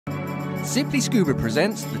Simply Scuba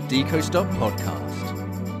presents the Deco Stop Podcast.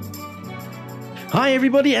 Hi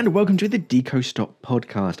everybody and welcome to the Deco Stop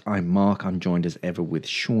Podcast. I'm Mark, I'm joined as ever with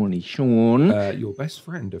Sean. Your best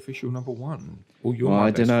friend, official number one. Or well,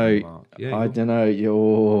 I don't know. Mark. Yeah, I don't know.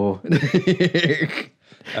 You're...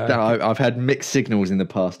 I've had mixed signals in the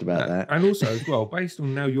past about that. And also as well, based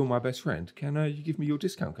on now you're my best friend, can you give me your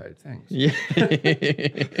discount code? Thanks. Yeah.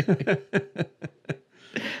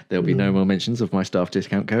 There'll be no more mentions of my staff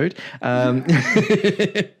discount code. So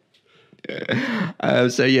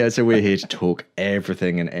we're here to talk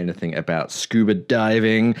everything and anything about scuba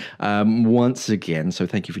diving once again. So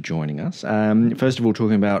thank you for joining us. First of all,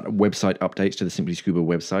 talking about website updates to the Simply Scuba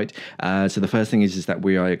website. So the first thing is that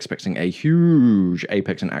we are expecting a huge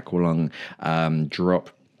Apex and Aqualung drop,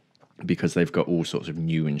 because they've got all sorts of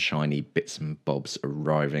new and shiny bits and bobs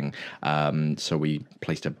arriving. So we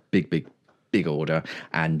placed a big order,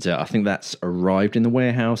 and I think that's arrived in the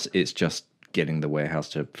warehouse. It's just getting the warehouse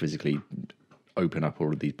to physically open up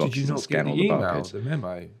all of these boxes and scan all the barcodes. The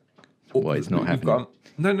memo? Well, it's not happening.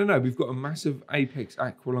 No. We've got a massive Apex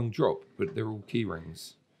Aqualung drop, but they're all key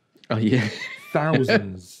rings. Oh yeah,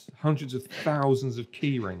 thousands, hundreds of thousands of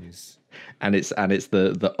key rings. And it's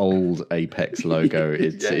the old Apex logo.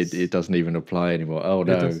 Yes. It doesn't even apply anymore. Oh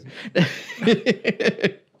no.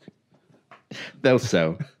 They'll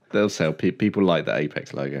sell. People like the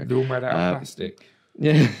Apex logo. They're all made out of plastic.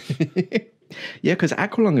 Yeah. Yeah, because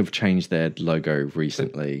Aqualung have changed their logo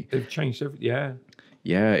recently. They've changed everything. Yeah.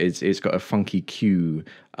 Yeah, it's got a funky Q,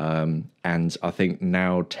 and I think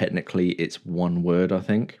now technically it's one word. I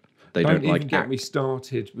think they don't even like get me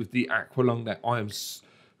started with the Aqualung that I am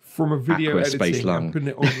from a video Aqua editing Space Lung. and putting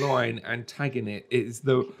it online and tagging it. It's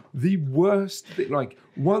the worst thing. Like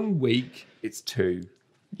 1 week it's 2.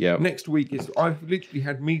 Yeah. Next week I've literally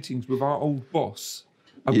had meetings with our old boss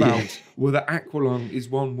about whether Aqualung is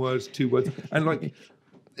 1 word, 2 words, and like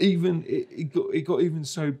even it got even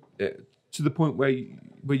so to the point where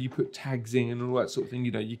you put tags in and all that sort of thing.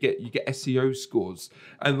 You know, you get SEO scores,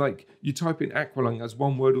 and like you type in Aqualung as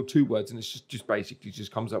 1 word or 2 words, and it's just basically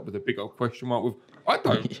just comes up with a big old question mark with I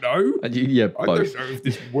don't know. Yeah, I don't know if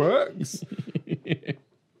this works.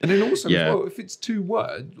 And then also, well, if it's 2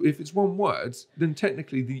 words, if it's 1 word, then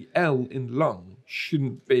technically the L in lung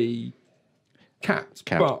shouldn't be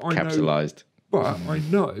capitalized. But I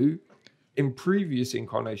know in previous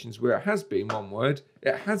incarnations where it has been 1 word,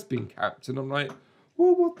 it has been capped, and I'm like,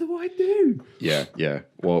 well, what do I do? Yeah.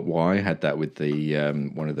 Well, I had that with the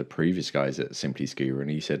one of the previous guys at Simply Scuba, and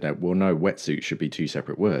he said, well, no, wetsuit should be 2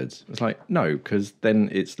 separate words. It's like, no, because then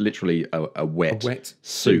it's literally a wet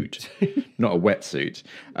suit, not a wetsuit.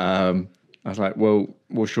 I was like, well,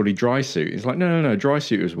 surely dry suit. It's like, no, dry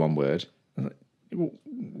suit is 1 word. I was like, well,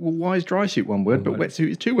 why is dry suit 1 word, but wetsuit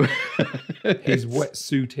is 2 words? He's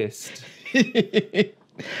wetsuitist.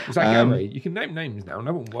 Is that Gary? You can name names now.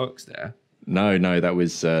 No one works there. No, that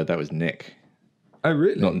was Nick. Oh,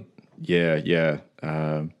 really? Yeah.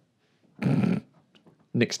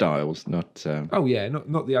 Nick Styles, not. Oh yeah,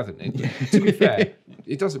 not the other Nick. To be fair,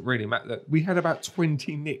 it doesn't really matter. We had about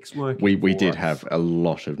 20 Nicks working. We did have a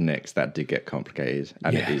lot of Nicks. That did get complicated,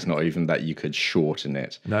 and it's not even that you could shorten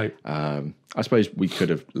it. No. I suppose we could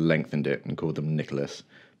have lengthened it and called them Nicholas,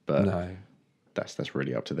 but no. That's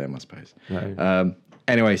really up to them, I suppose. No.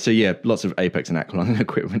 Anyway, so yeah, lots of Apex and Aqualung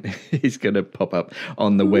equipment is going to pop up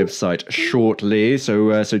on the website shortly.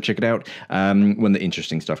 So check it out. When the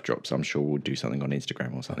interesting stuff drops, I'm sure we'll do something on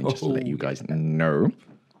Instagram or something just to let you guys know.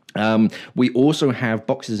 We also have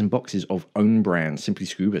boxes and boxes of own brand Simply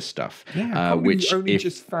Scuba stuff. Yeah, which only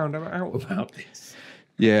just found out about this.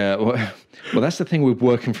 Yeah, well, that's the thing with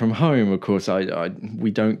working from home. Of course,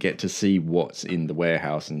 we don't get to see what's in the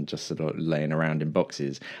warehouse and just sort of laying around in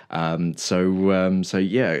boxes. So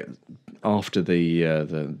yeah, after the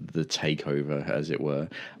takeover, as it were,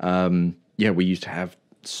 we used to have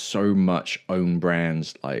so much own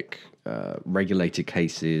brands like regulated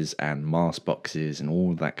cases and mask boxes and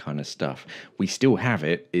all that kind of stuff. We still have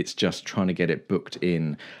it. It's just trying to get it booked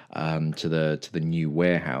in to the new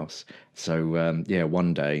warehouse. So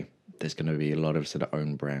one day there's going to be a lot of sort of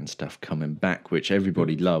own brand stuff coming back, which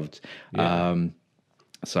everybody loved. Yeah.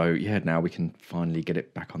 Now we can finally get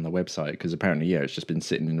it back on the website, because apparently it's just been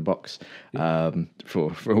sitting in a box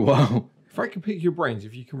for a while. If I can pick your brains,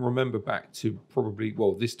 if you can remember back to probably,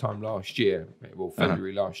 this time last year,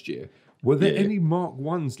 February last year, were there any Mark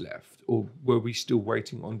 1s left, or were we still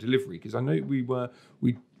waiting on delivery? Because I know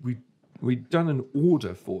we'd done an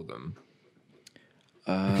order for them.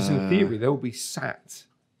 Because in theory they'll be sat.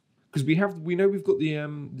 Because we know we've got the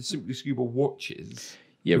Simply Scuba watches.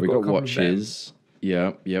 Yeah, we've got watches.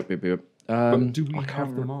 Yep. But do we I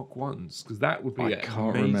have the Mark Ones? Because that would be I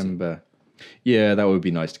can't amazing. remember. Yeah, that would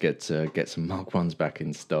be nice to get some Mark Ones back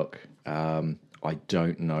in stock. I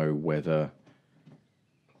don't know whether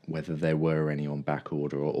there were any on back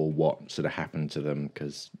order or what sort of happened to them,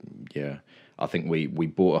 because I think we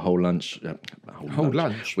bought a whole lunch.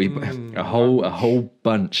 We a whole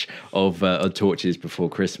bunch of torches before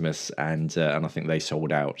Christmas, and I think they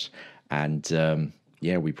sold out. And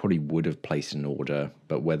we probably would have placed an order,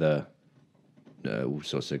 but whether all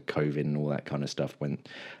sorts of COVID and all that kind of stuff went,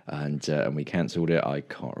 and we cancelled it, I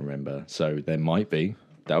can't remember. So there might be.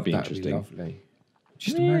 That'd be interesting. Lovely.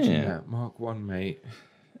 Just imagine that Mark 1, mate.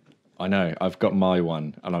 I know. I've got my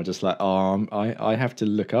one, and I'm just like, I have to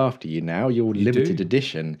look after you now. You're limited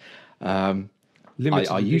edition.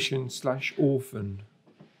 Limited edition / orphan,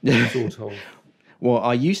 sort of. Well,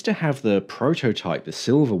 I used to have the prototype, the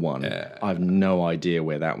silver one. Yeah. I have no idea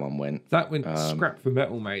where that one went. That went scrap for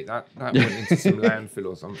metal, mate. That went into some landfill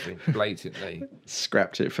or something, blatantly.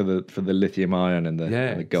 Scrapped it for the lithium ion and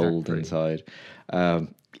the gold inside.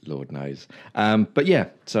 Lord knows. But yeah,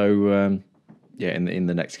 so in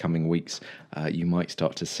the next coming weeks, you might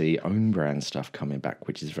start to see own brand stuff coming back,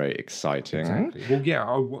 which is very exciting. Exactly. Well, yeah,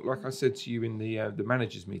 like I said to you in the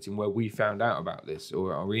managers meeting where we found out about this,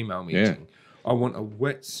 or our email meeting. Yeah. I want a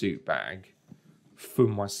wetsuit bag for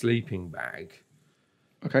my sleeping bag.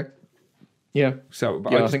 Okay. Yeah. So,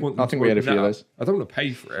 but I think we had a few of those. I don't want to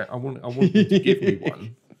pay for it. I want them to give me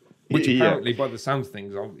one. Which apparently, by the sound of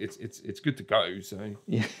things, it's good to go. So.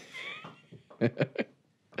 Yeah.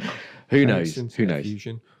 Who knows?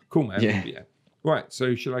 Cool, man. Yeah. Right.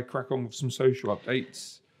 So, shall I crack on with some social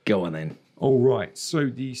updates? Go on then. All right, so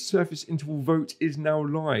the surface interval vote is now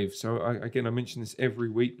live. So I mention this every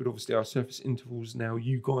week, but obviously our surface intervals now,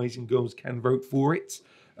 you guys and girls can vote for it.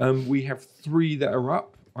 We have 3 that are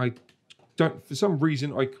up. For some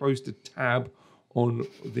reason, I closed a tab on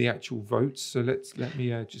the actual votes. So let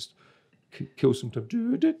me just kill some time.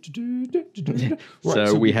 Right,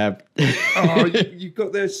 so we have. You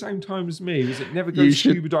got there same time as me. Was it Never Go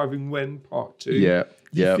Scuba Diving When Part 2? Yeah.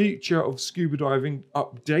 The future of scuba diving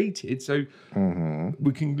updated, so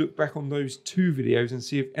we can look back on those 2 videos and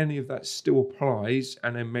see if any of that still applies,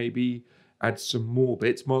 and then maybe add some more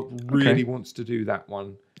bits. Mark really wants to do that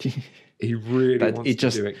one. He really wants to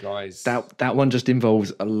do it, guys. That one just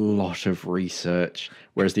involves a lot of research,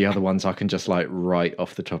 whereas the other ones I can just right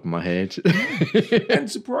off the top of my head.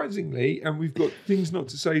 And surprisingly, and we've got things not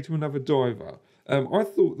to say to another diver. I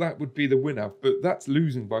thought that would be the winner, but that's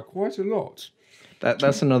losing by quite a lot.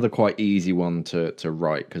 That's another quite easy one to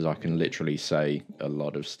write, because I can literally say a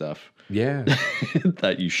lot of stuff. Yeah.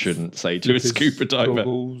 That you shouldn't say to a scuba diver.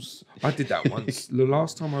 Goggles. I did that once. The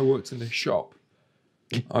last time I worked in a shop,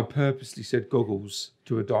 I purposely said goggles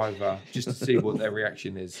to a diver just to see what their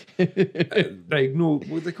reaction is. They ignored.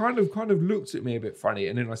 Well, they kind of looked at me a bit funny,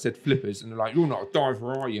 and then I said flippers, and they're like, "You're not a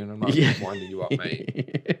diver, are you?" And I'm like, "I'm winding you up,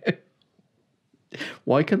 mate."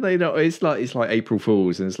 Why can they not? It's like April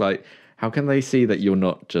Fools, and it's like, how can they see that you're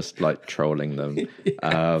not just trolling them?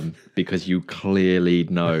 Because you clearly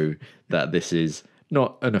know that this is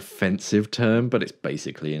not an offensive term, but it's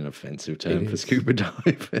basically an offensive term for scuba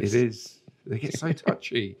divers. It is. They get so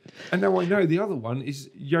touchy. And now I know the other one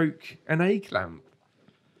is yoke and A-clamp.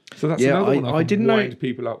 So that's another one I didn't wind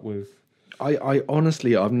people up with. I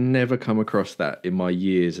honestly, I've never come across that in my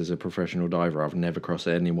years as a professional diver. I've never crossed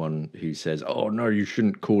anyone who says, "Oh no, you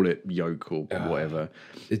shouldn't call it yoke or whatever."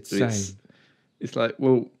 It's like,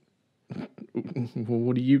 well,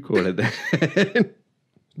 what do you call it then?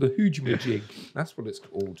 The hoojma-jig. That's what it's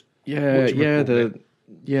called. The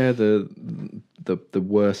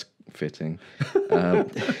worst fitting. The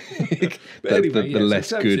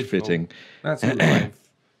less good fitting. That's all right.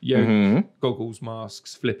 Yoke, goggles,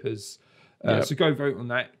 masks, flippers. So go vote on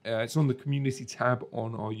that. It's on the community tab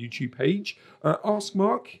on our YouTube page. Ask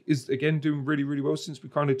Mark is again doing really, really well since we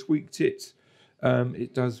kind of tweaked it.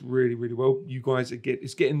 It does really, really well. You guys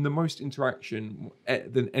it's getting the most interaction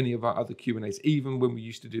than any of our other Q&As, even when we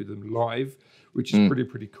used to do them live, which is pretty,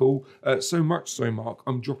 pretty cool. So much so, Mark,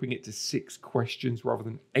 I'm dropping it to 6 questions rather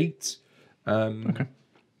than 8.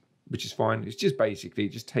 Which is fine. It's just basically,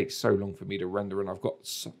 it just takes so long for me to render, and I've got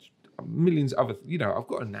such millions of other, I've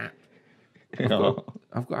got a nap. I've got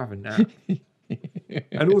to have a nap.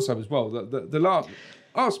 And also as well, the last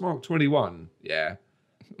Ask Mark 21,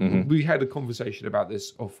 we had a conversation about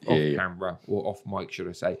this off camera, or off mic, should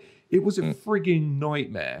I say. It was a frigging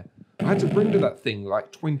nightmare. I had to render that thing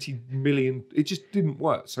 20 million. It just didn't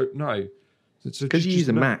work. So no. Because you use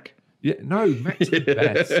a Mac. Yeah, no, Mac's the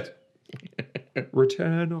best.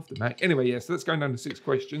 Return of the Mac. Anyway, yes, that's going down to 6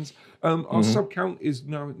 questions. Our sub count is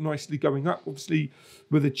now nicely going up. Obviously,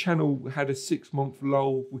 where the channel had a 6-month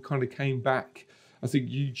lull, we kind of came back. I think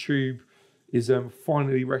YouTube is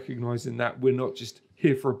finally recognising that we're not just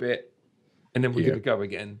here for a bit and then we're going to go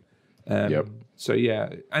again. So yeah,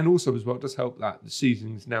 and also as well, it does help that the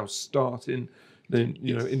season's now starting. Then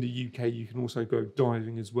you know, in the UK, you can also go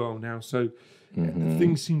diving as well now. So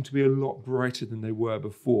things seem to be a lot brighter than they were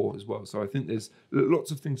before as well. So I think there's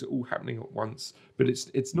lots of things that are all happening at once. But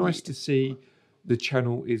it's nice to see the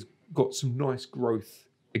channel is got some nice growth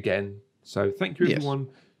again. So thank you everyone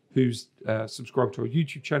who's subscribed to our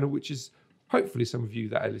YouTube channel, which is hopefully some of you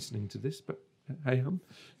that are listening to this. But hey,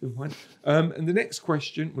 never mind. And the next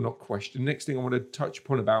question, well, not question, next thing I want to touch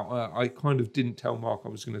upon about, I kind of didn't tell Mark I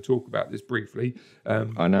was going to talk about this briefly.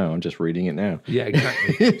 I know, I'm just reading it now. Yeah,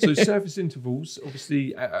 exactly. So surface intervals,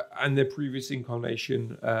 obviously, and their previous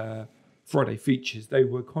incarnation, Friday features, they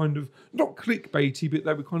were kind of not clickbaity, but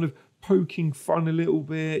they were kind of poking fun a little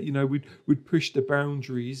bit. You know, we'd push the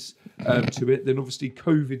boundaries to it. Then obviously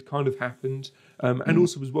COVID kind of happened. And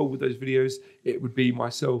also as well with those videos, it would be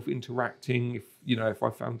myself interacting if I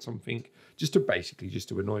found something just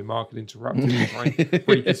to annoy Mark and interrupt him and try and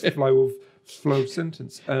break his flow of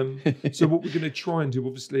sentence. So what we're going to try and do,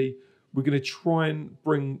 obviously, we're going to try and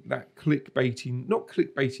bring that not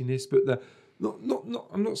clickbaitiness, but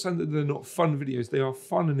I'm not saying that they're not fun videos. They are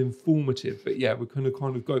fun and informative. But yeah, we're going to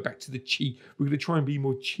kind of go back to the cheek. We're going to try and be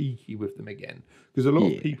more cheeky with them again. Because a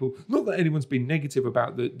lot of people, not that anyone's been negative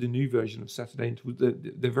about the new version of Saturday Intervals,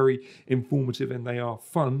 they're very informative and they are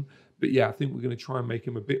fun. But yeah, I think we're going to try and make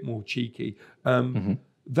them a bit more cheeky.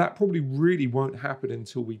 That probably really won't happen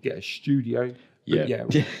until we get a studio. But yeah,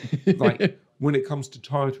 like when it comes to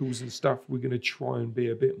titles and stuff, we're going to try and be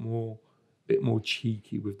a bit more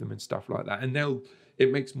cheeky with them and stuff like that. And now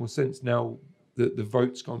it makes more sense now that the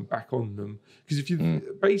votes gone back on them, because if you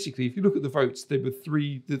look at the votes, there were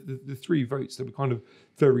the 3 votes that were kind of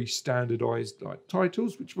very standardized like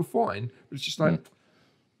titles, which were fine, but it's just like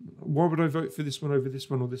why would I vote for this one over this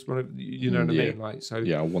one or this one over, you know what I mean? Like, so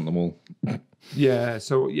I want them all. We're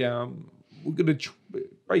gonna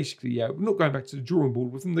we're not going back to the drawing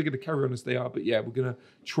board with them. They're going to carry on as they are, but yeah, we're going to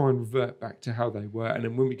try and revert back to how they were. And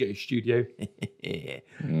then when we get a studio,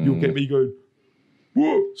 you'll get me going,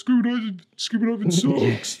 what? Scuba diving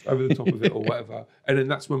sucks over the top of it or whatever. And then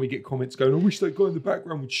that's when we get comments going, I wish that guy in the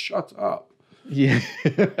background would shut up. Yeah.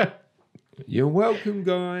 You're welcome,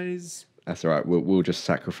 guys. That's all right. We'll just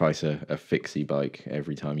sacrifice a fixie bike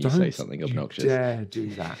every time you say something obnoxious. Don't dare do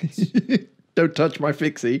that. Don't touch my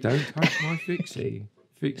fixie. Don't touch my fixie.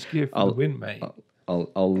 Fix gear for the win, mate.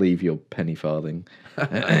 I'll leave your penny farthing. No,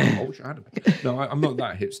 I'm not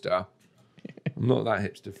that hipster. I'm not that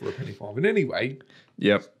hipster for a penny farthing. Anyway.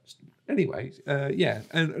 Yep. Anyway,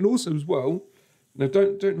 and also as well. Now,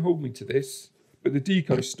 don't hold me to this, but the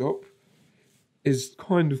Deco Stop is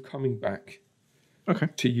kind of coming back. Okay.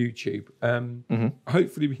 To YouTube.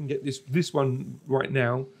 Hopefully, we can get this one right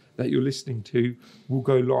now that you're listening to will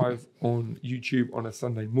go live on YouTube on a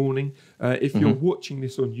Sunday morning. If you're watching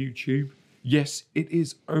this on YouTube, yes, it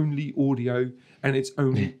is only audio, and it's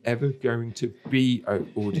only ever going to be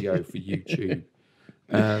audio for YouTube.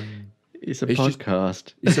 It's a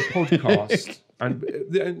podcast. It's a podcast, and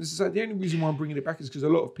the only reason why I'm bringing it back is because a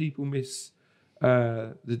lot of people miss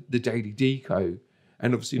the Daily Deco,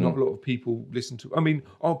 and obviously not a lot of people listen to. I mean,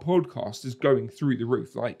 our podcast is going through the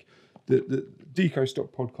roof. Like the Deco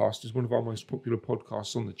Stop Podcast is one of our most popular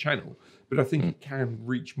podcasts on the channel, but I think it can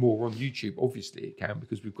reach more on YouTube. Obviously, it can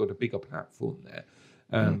because we've got a bigger platform there.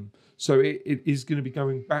 So it is going to be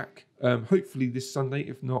going back. Hopefully this Sunday.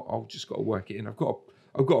 If not, I've just got to work it in. I've got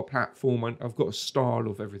a platform and I've got a style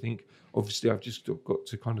of everything. Obviously, I've just got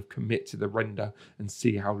to kind of commit to the render and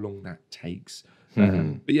see how long that takes.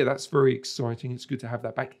 But yeah, that's very exciting. It's good to have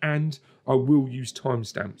that back. And I will use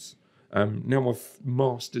timestamps. Now I've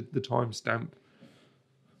mastered the timestamp.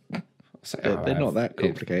 They're not that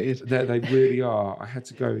complicated. They really are. I had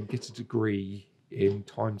to go and get a degree in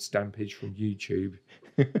timestampage from YouTube.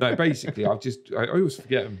 No, basically, I always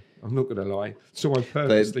forget them. I'm not going to lie. So I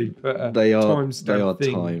purposely put a timestamp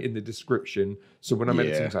thing in the description. So when I'm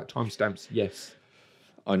editing things like timestamps, yes.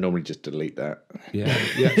 I normally just delete that. Yeah.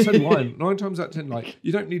 So do I. 9 times out of 10, like,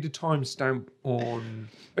 you don't need a timestamp on.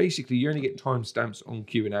 Basically, you only get timestamps on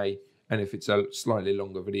Q&A, and if it's a slightly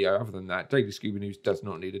longer video. Other than that, Daily Scuba News does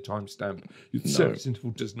not need a timestamp. Your service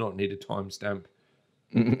interval does not need a timestamp.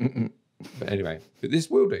 But anyway,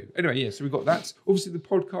 this will do. Anyway, so we've got that. Obviously, the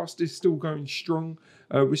podcast is still going strong.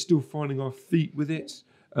 We're still finding our feet with it.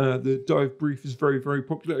 The dive brief is very, very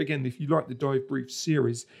popular. Again, if you like the dive brief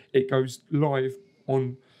series, it goes live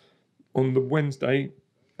on the Wednesday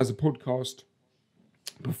as a podcast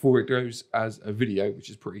before it goes as a video, which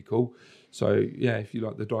is pretty cool. So yeah, if you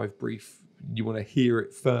like the dive brief, you want to hear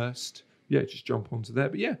it first, yeah, just jump onto there.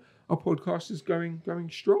 But yeah, our podcast is going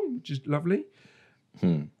strong, which is lovely.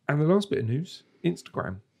 And the last bit of news,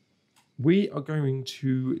 Instagram. We are going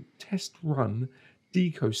to test run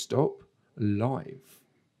Deco Stop live.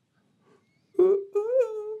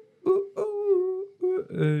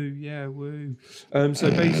 Yeah, woo.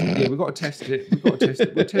 So basically, we've got to test it. We'll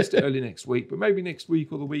test it early next week, but maybe next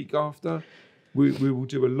week or the week after, we will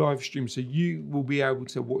do a live stream. So you will be able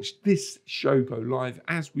to watch this show go live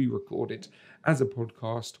as we record it as a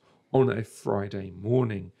podcast on a Friday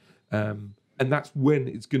morning. And that's when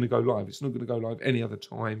it's going to go live. It's not going to go live any other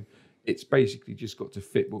time. It's basically just got to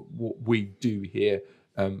fit what we do here.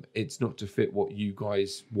 It's not to fit what you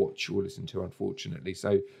guys watch or listen to, unfortunately.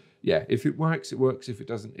 So, yeah, if it works, it works. If it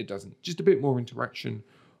doesn't, it doesn't. Just a bit more interaction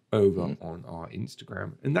over on our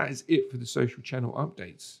Instagram. And that is it for the social channel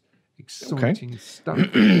updates. Exciting stuff.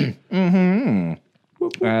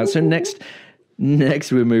 So next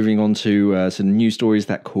we're moving on to some news stories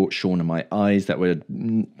that caught Sean and my eyes that were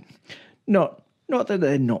not that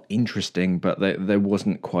they're not interesting, but there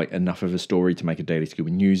wasn't quite enough of a story to make a Daily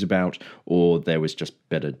Scuba news about, or there was just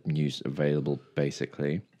better news available,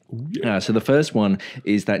 basically. Yeah. So the first one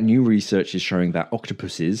is that new research is showing that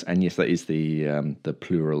octopuses, and yes, that is the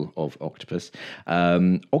plural of octopus,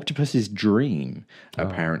 octopuses dream,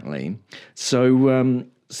 apparently. So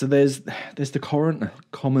there's the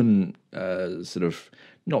common sort of,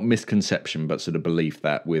 not misconception, but sort of belief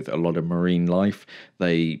that with a lot of marine life,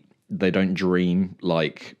 they don't dream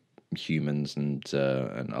like humans and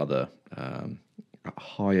other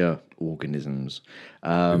higher organisms.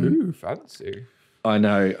 Ooh, fancy. I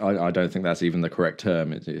know. I don't think that's even the correct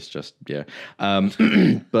term. It's just, yeah.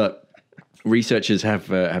 But researchers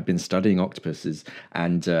have been studying octopuses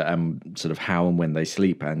and sort of how and when they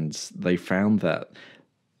sleep, and they found that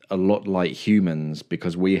a lot like humans,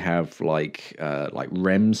 because we have like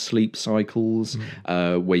REM sleep cycles,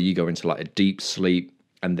 where you go into like a deep sleep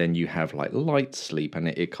and then you have like light sleep, and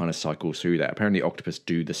it kind of cycles through that. Apparently octopus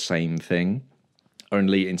do the same thing.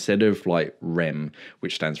 Only instead of like REM,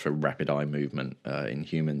 which stands for rapid eye movement in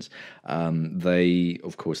humans, they,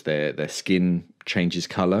 of course, their skin changes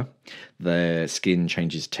color, their skin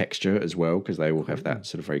changes texture as well, because they all have that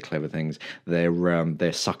sort of very clever things.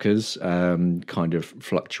 Their suckers kind of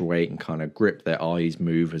fluctuate and kind of grip. Their eyes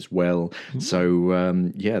move as well.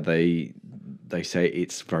 So yeah, they say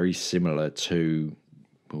it's very similar to.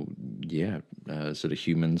 Well, yeah, sort of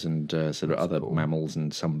humans and sort of other mammals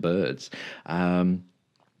and some birds. And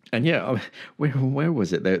yeah, where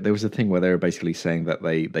was it? There was a thing where they were basically saying that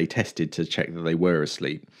they tested to check that they were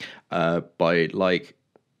asleep by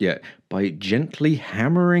gently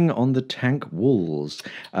hammering on the tank walls,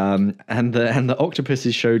 and the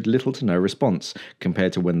octopuses showed little to no response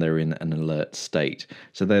compared to when they're in an alert state.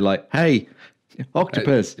 So they're like, "Hey,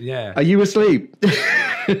 octopus, are you asleep?"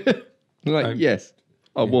 Like, yes.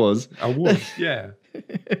 I was, yeah. What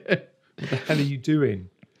the hell are you doing?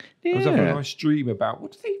 Yeah. I was having a nice dream about.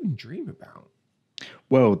 What do they even dream about?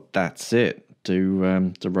 Well, that's it.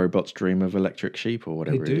 Do the robots dream of electric sheep or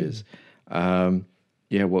whatever it is?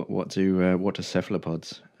 Yeah. What do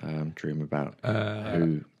cephalopods dream about?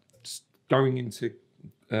 Going into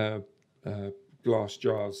glass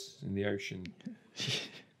jars in the ocean.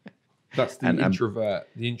 That's the introvert.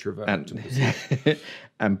 The introvert.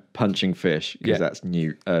 And punching fish, because that's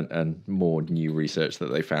new and more new research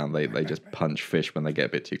that they found. They just punch fish when they get a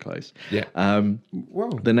bit too close. Yeah. Well,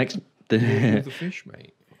 the fish,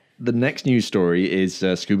 mate. The next news story is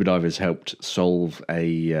scuba divers helped solve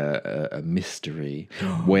a mystery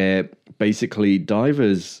where basically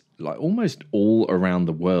divers, like almost all around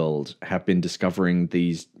the world, have been discovering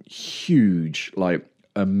these huge, like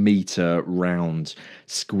a meter round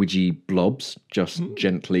squidgy blobs just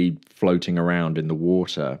gently floating around in the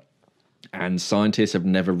water. And scientists have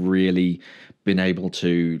never really been able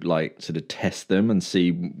to like sort of test them and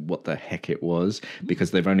see what the heck it was,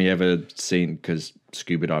 because they've only ever seen, because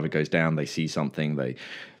scuba diver goes down, they see something, they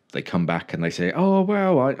come back and they say, "Oh,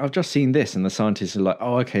 well, I've just seen this," and the scientists are like,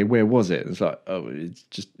 "Oh, okay, where was it?" It's like, "Oh, it's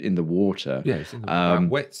just in the water." Yeah, it's in the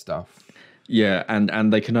wet stuff. Yeah,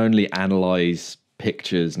 and they can only analyze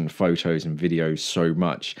pictures and photos and videos so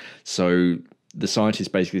much. So the scientists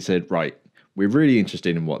basically said, right, we're really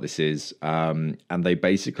interested in what this is. And they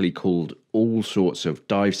basically called all sorts of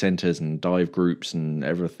dive centers and dive groups and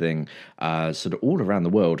everything sort of all around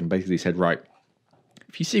the world, and basically said, right,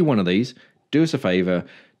 if you see one of these, do us a favor,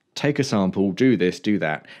 take a sample, do this, do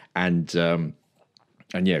that, and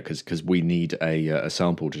yeah, because we need a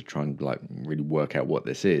sample to try and like really work out what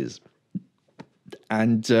this is.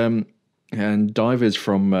 And divers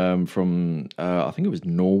from I think it was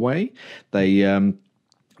Norway,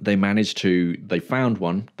 they managed to, they found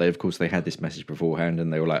one. Of course they had this message beforehand,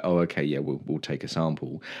 and they were like, oh, okay, yeah, we'll take a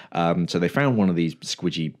sample. So they found one of these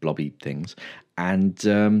squidgy blobby things, and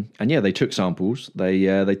yeah, they took samples.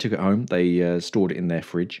 They took it home. They stored it in their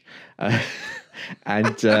fridge,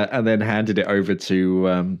 and then handed it over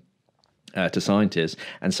to scientists.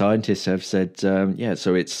 And scientists have said, yeah,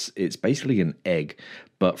 so it's basically an egg,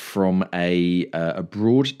 but from a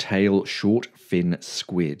broad tail, short fin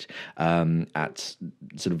squid at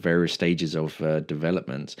sort of various stages of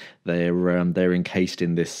development. They're encased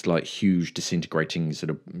in this like huge disintegrating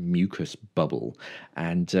sort of mucus bubble,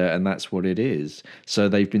 and that's what it is. So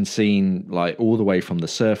they've been seen like all the way from the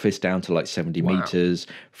surface down to like 70 meters,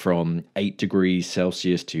 from 8 degrees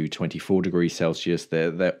Celsius to 24 degrees Celsius.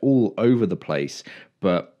 They're all over the place,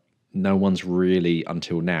 but no one's really,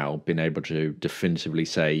 until now, been able to definitively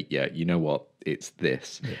say, yeah, you know what, it's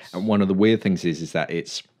this. Yes. And one of the weird things is that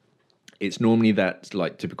it's normally that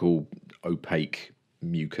like typical opaque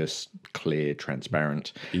mucus, clear,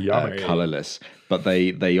 transparent, colorless, but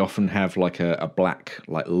they often have like a black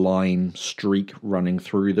like line streak running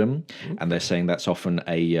through them, and they're saying that's often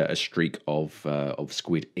a streak of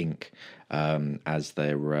squid ink as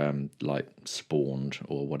they're like spawned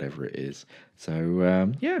or whatever it is.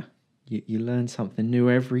 So yeah. You learn something new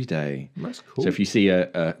every day. That's cool. So if you see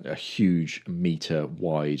a huge meter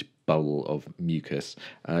wide bowl of mucus,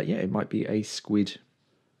 yeah, it might be a squid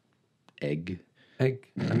egg. And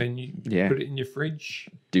then you put it in your fridge.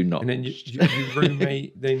 Do not. And then your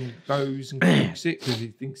roommate then goes and cooks it because he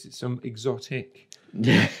thinks it's some exotic.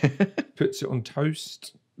 Puts it on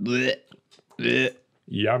toast. Blech. Blech.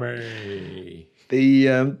 Yummy.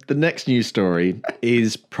 The next news story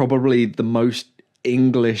is probably the most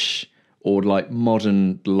English or like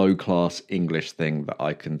modern low class English thing that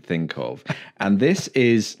I can think of, and this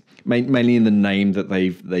is mainly in the name that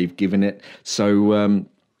they've given it. So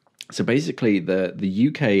so basically the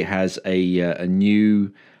UK has a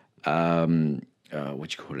new what do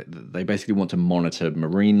you call it? They basically want to monitor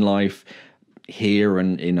marine life here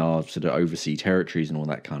and in our sort of overseas territories and all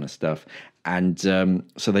that kind of stuff. And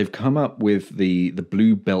so they've come up with the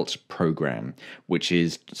Blue Belt program, which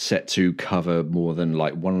is set to cover more than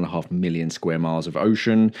like 1.5 million square miles of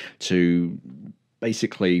ocean to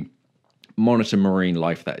basically monitor marine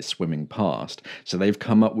life that is swimming past. So they've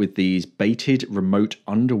come up with these baited remote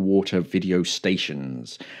underwater video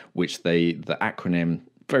stations, which the acronym,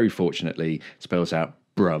 very fortunately, spells out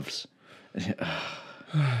BRUVs.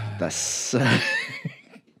 That's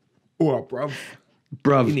what, bruv?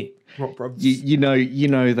 Bruv. What, bruv? You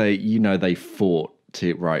know they thought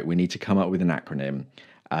to, right, we need to come up with an acronym.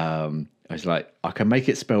 I was like, I can make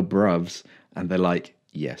it spell BRUVs, and they're like,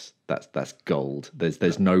 yes, that's gold.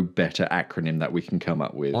 There's no better acronym that we can come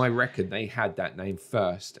up with. I reckon they had that name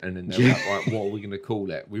first, and then they were like, right, what are we going to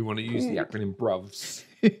call it? We want to use the acronym BRUVs.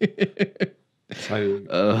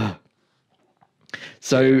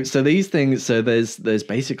 So these things, so there's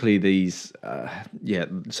basically these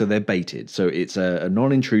so they're baited. So it's a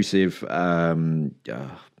non-intrusive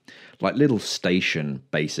like little station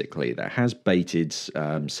basically that has baited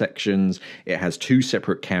sections. It has 2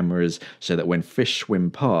 separate cameras so that when fish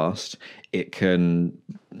swim past, it can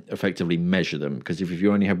effectively measure them, because if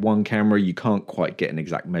you only have one camera, you can't quite get an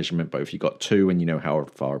exact measurement, but if you've got 2 and you know how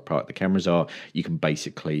far apart the cameras are, you can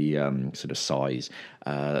basically sort of size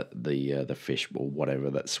the fish or whatever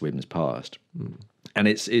that swims past. And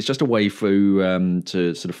it's just a way for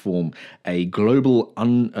to sort of form a global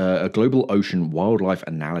ocean wildlife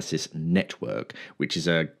analysis network, which is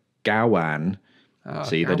a GAWAN.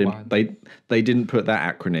 See, GAWAN. they didn't put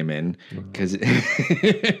that acronym in because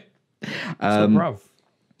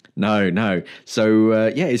No. So,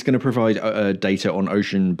 yeah, it's going to provide data on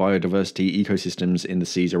ocean biodiversity ecosystems in the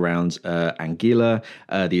seas around Anguilla,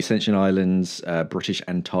 the Ascension Islands, British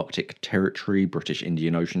Antarctic Territory, British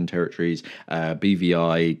Indian Ocean Territories,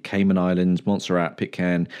 BVI, Cayman Islands, Montserrat,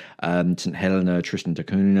 Pitcairn, St. Helena, Tristan da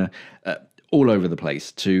Cunha, all over the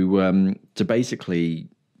place to basically,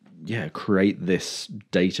 create this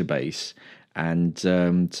database and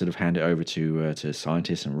sort of hand it over to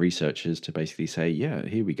scientists and researchers to basically say, yeah,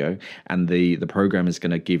 here we go. And the program is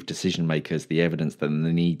going to give decision makers the evidence that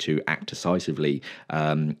they need to act decisively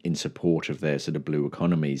in support of their sort of blue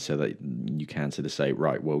economies, so that you can sort of say,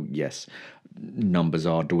 right, well, yes, numbers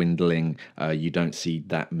are dwindling. You don't see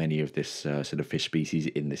that many of this sort of fish species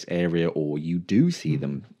in this area, or you do see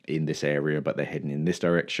them in this area, but they're heading in this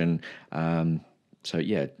direction. So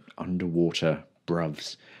yeah, underwater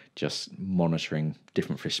bruvs just monitoring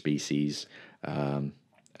different fish species and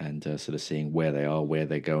sort of seeing where they are, where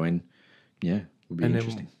they're going. Yeah, would be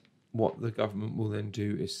interesting. What the government will then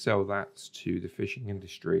do is sell that to the fishing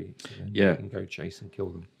industry, so then Yeah. they can go chase and kill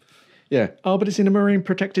them. Yeah. Oh, but it's in a marine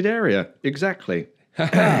protected area. Exactly.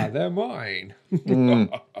 They're mine.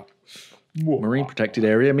 Marine protected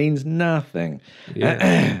area means nothing.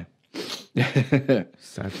 Yeah.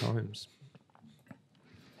 Sad times.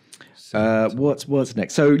 What's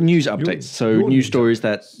next? So news updates. your News news stories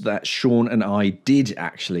that Sean and I did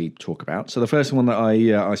actually talk about. So the first one that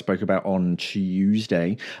I spoke about on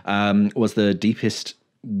Tuesday was the deepest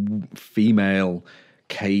female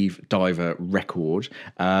cave diver record,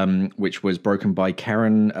 which was broken by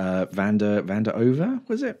Karen Vander Over.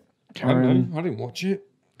 Was it? I don't know. I didn't watch it.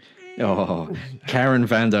 Oh, Karen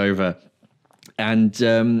Vandover. And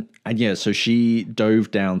yeah, so she dove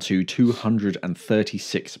down to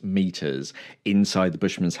 236 meters inside the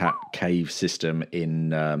Bushman's Hat cave system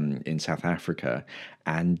in South Africa,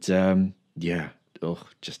 and yeah,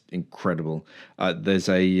 just incredible. There's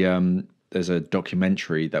a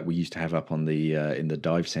documentary that we used to have up on the in the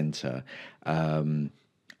dive center.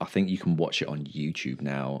 I think you can watch it on YouTube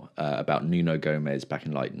now, about Nuno Gomez back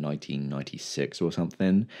in like 1996 or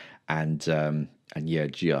something, and yeah,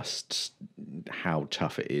 just how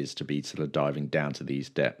tough it is to be sort of diving down to these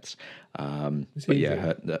depths. But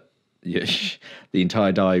yeah, the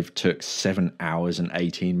entire dive took 7 hours and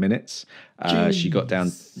 18 minutes. She got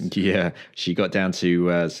down, she got down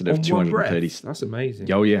to sort of 230. That's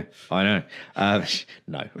amazing. Oh yeah, I know.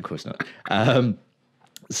 No, of course not.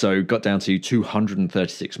 So got down to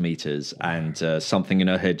 236 meters, and something in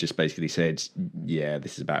her head just basically said, yeah,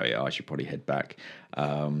 this is about it. I should probably head back.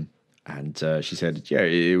 And she said, yeah,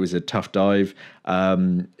 it was a tough dive.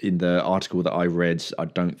 In the article that I read, I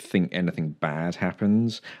don't think anything bad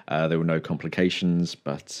happens. There were no complications,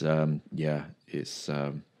 but yeah, it's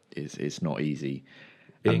not easy.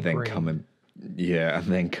 And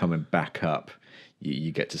then coming back up,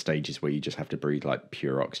 you get to stages where you just have to breathe like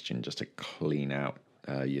pure oxygen just to clean out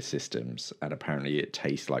your systems, and apparently it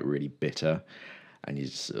tastes like really bitter, and you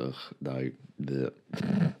just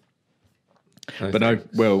But no,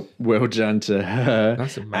 well done to her.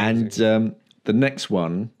 That's amazing. And the next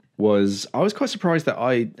one was, I was quite surprised that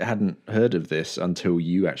I hadn't heard of this until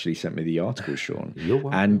you actually sent me the article, Sean. You're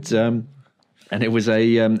welcome. And it was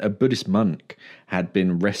a Buddhist monk had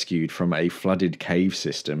been rescued from a flooded cave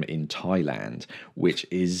system in Thailand, which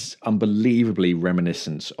is unbelievably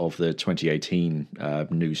reminiscent of the 2018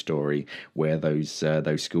 news story where those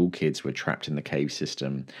school kids were trapped in the cave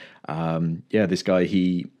system. Yeah, this guy,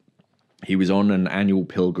 he was on an annual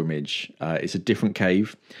pilgrimage. It's a different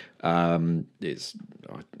cave. I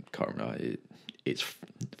can't remember. It's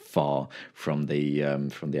far from the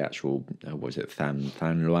actual what was it, Tham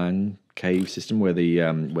Luang cave system where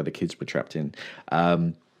the kids were trapped in.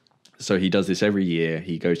 So he does this every year.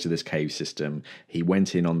 He goes to this cave system. He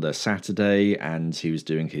went in on the Saturday and he was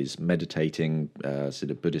doing his meditating sort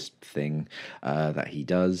of Buddhist thing that he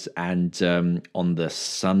does. And on the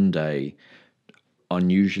Sunday,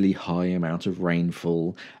 unusually high amount of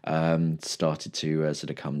rainfall started to sort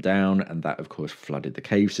of come down, and that of course flooded the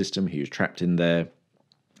cave system. He was trapped in there,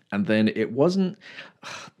 and then it wasn't,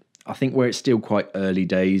 I think, where it's still quite early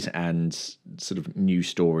days and sort of news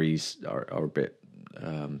stories are a bit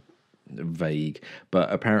vague,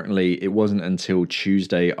 but apparently it wasn't until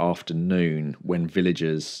Tuesday afternoon when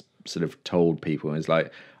villagers sort of told people, and it's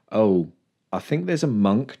like, oh, I think there's a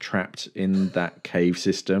monk trapped in that cave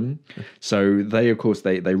system. So they, of course,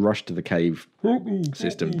 they rushed to the cave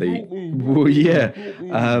system. The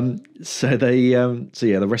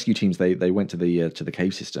rescue teams they went to the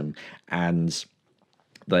cave system, and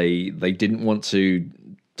they didn't want to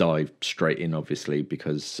dive straight in, obviously,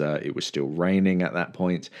 because it was still raining at that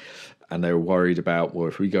point, and they were worried about, well,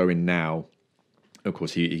 if we go in now, of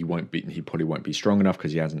course, he probably won't be strong enough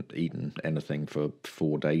because he hasn't eaten anything for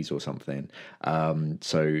 4 days or something.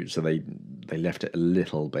 So they left it a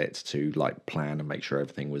little bit to like plan and make sure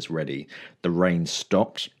everything was ready. The rain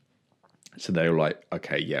stopped, so they were like,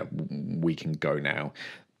 okay, yeah, we can go now.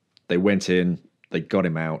 They went in, they got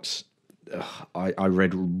him out. I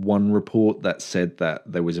read one report that said that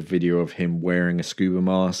there was a video of him wearing a scuba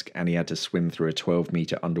mask and he had to swim through a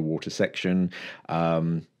 12-meter underwater section.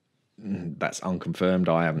 that's unconfirmed.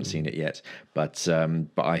 I haven't seen it yet, but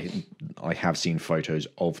I have seen photos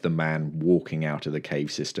of the man walking out of the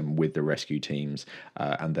cave system with the rescue teams,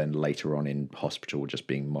 and then later on in hospital just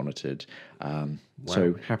being monitored.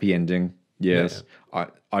 So happy ending. Yes, yeah.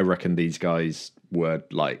 I reckon these guys were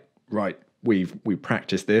like, right, we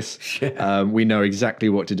practiced this. We know exactly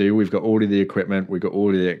what to do. We've got all of the equipment. We've got all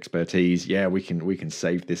of the expertise. Yeah, we can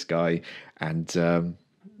save this guy. And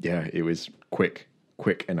it was quick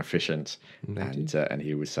and efficient, and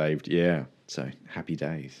he was saved. Yeah, so happy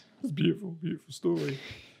days. It's a beautiful story.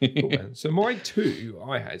 Cool, man. So my two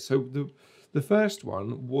I had. So the first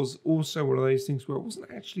one was also one of those things where it wasn't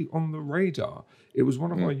actually on the radar. It was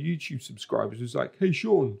one of my YouTube subscribers who was like, "Hey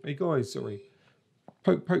Sean, hey guys, sorry,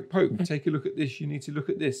 poke, take a look at this. You need to look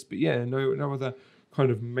at this." But yeah, no other kind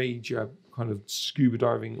of major kind of scuba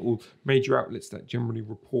diving or major outlets that generally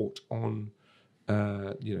report on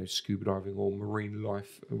scuba diving or marine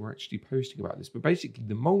life were actually posting about this. But basically,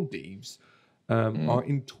 the Maldives are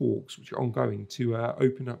in talks, which are ongoing, to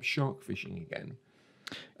open up shark fishing again.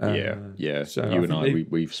 So you and I,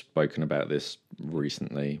 we've spoken about this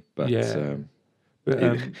recently, but they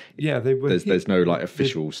were. There's no like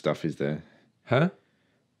official stuff, is there? Huh?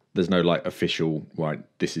 There's no like official, right,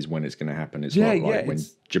 this is when it's going to happen. It's not like when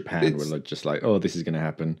Japan were just like, oh, this is going to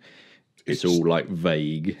happen. It's all like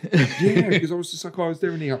vague. Because I was just like, oh, is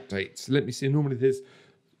there any updates? Let me see. Normally there's,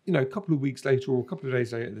 a couple of weeks later or a couple of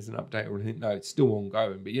days later, there's an update or anything. No, it's still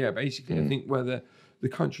ongoing. But yeah, basically, I think where the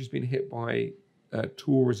country's been hit by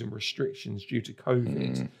tourism restrictions due to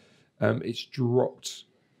COVID, it's dropped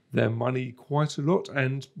their money quite a lot.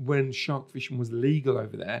 And when shark fishing was legal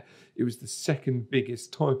over there, it was the second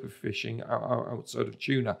biggest type of fishing outside of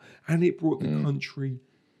tuna. And it brought the country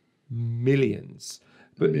millions.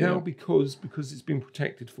 But now because it's been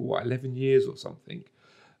protected for 11 years or something,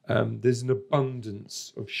 there's an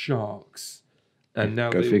abundance of sharks, and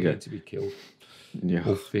now they need to be killed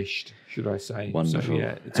or fished, should I say? Wonderful. So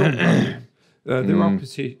yeah, it's ongoing.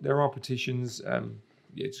 There are petitions.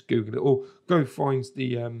 Just Google it or go find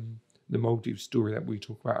the Maldives story that we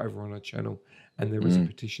talk about over on our channel, and there is a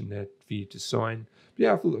petition there for you to sign. But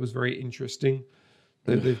yeah, I thought that was very interesting.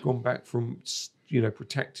 They've gone back from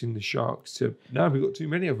protecting the sharks to now we've got too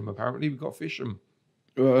many of them. Apparently, we've got to fish them.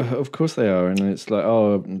 Of course they are, and it's like,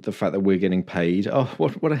 oh, the fact that we're getting paid. Oh,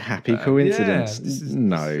 what a happy coincidence!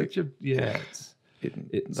 They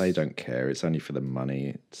don't care. It's only for the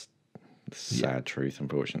money. It's the sad truth,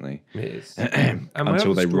 unfortunately. It is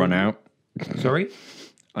until they run out. Sorry,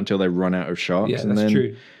 until they run out of sharks. Yeah, and that's then,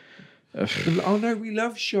 true. Oh no, we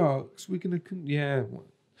love sharks. We're gonna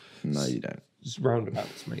No, you don't. Just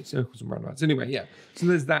roundabouts, mate. Circles and roundabouts. Anyway, yeah. So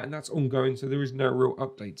there's that, and that's ongoing. So there is no real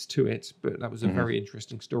updates to it, but that was a very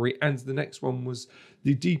interesting story. And the next one was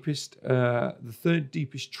the third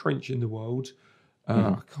deepest trench in the world. I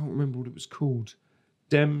can't remember what it was called.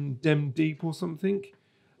 Dem Deep or something.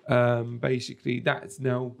 Basically, that's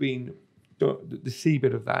now been the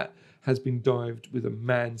seabed of that has been dived with a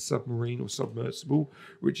manned submarine or submersible,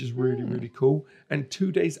 which is really, really cool. And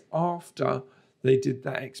 2 days after they did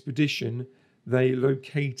that expedition, they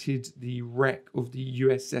located the wreck of the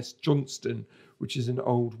USS Johnston, which is an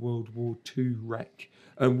old World War II wreck,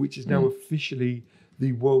 which is now officially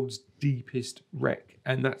the world's deepest wreck.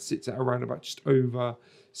 And that sits at around about just over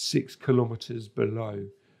 6 kilometers below,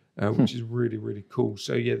 which is really, really cool.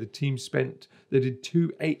 So yeah, the team they did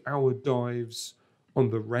 2 8-hour dives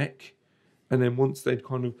on the wreck. And then once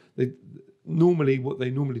normally what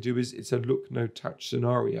they normally do is it's a look, no touch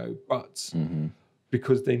scenario, but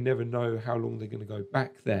because they never know how long they're going to go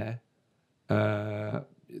back there,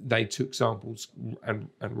 they took samples and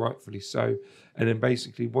rightfully so. And then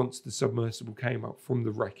basically once the submersible came up from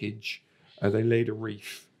the wreckage, they laid a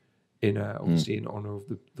reef in obviously in honor of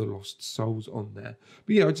the lost souls on there.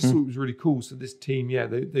 But yeah, I just thought it was really cool. So this team,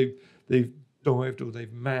 they've dived or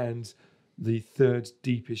they've manned the third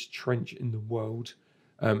deepest trench in the world.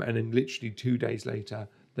 And then literally 2 days later,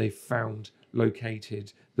 they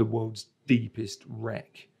located the world's deepest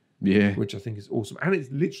wreck. Yeah. Which I think is awesome. And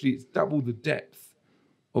it's double the depth,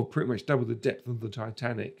 or pretty much double the depth of the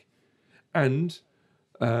Titanic. And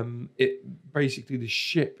it basically, the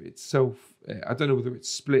ship itself, I don't know whether it's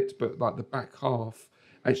split, but like the back half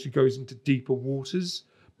actually goes into deeper waters.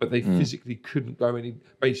 But they physically couldn't go any.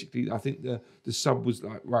 Basically, I think the sub was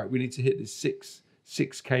like, right, we need to hit this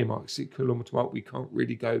 6K mark, 6 kilometer mark. We can't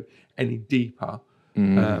really go any deeper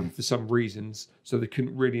for some reasons. So they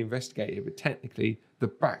couldn't really investigate it. But technically, the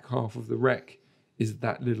back half of the wreck is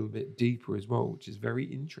that little bit deeper as well, which is very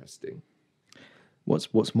interesting.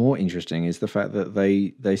 What's more interesting is the fact that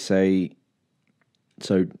they say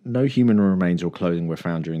So no human remains or clothing were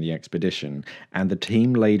found during the expedition, and the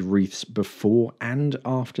team laid wreaths before and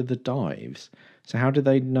after the dives. So how did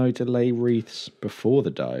they know to lay wreaths before the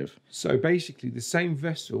dive? So basically, the same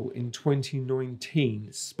vessel in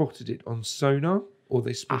 2019 spotted it on sonar, or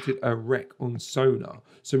they spotted a wreck on sonar.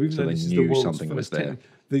 So even though they this is the knew world's something was first there.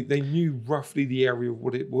 they knew roughly the area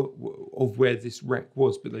of where this wreck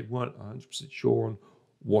was, but they weren't 100% sure on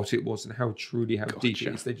what it was and how deep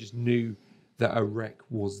it is. They just knew that a wreck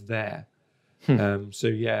was there. So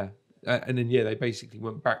yeah, and then they basically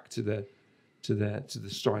went back to the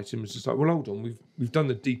site and was just like, well, hold on, we've done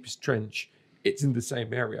the deepest trench. It's in the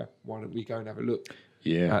same area. Why don't we go and have a look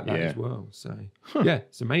at that as well? So yeah,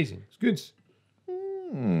 it's amazing. It's good.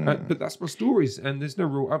 But that's my stories, and there's no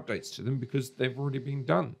real updates to them because they've already been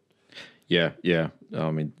done. Yeah.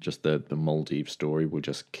 I mean, just the Maldives story. We'll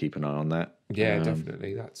just keep an eye on that. Yeah,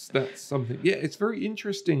 definitely. That's something. Yeah, it's very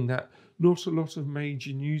interesting that not a lot of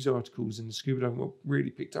major news articles in the scuba diving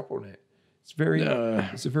really picked up on it. It's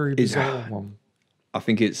a very bizarre one. I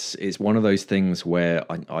think it's one of those things where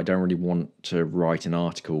I don't really want to write an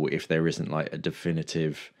article if there isn't like a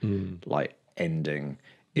definitive like ending.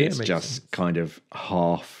 It's just sense. kind of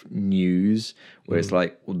half news where it's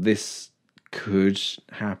like, well, this could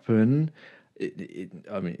happen.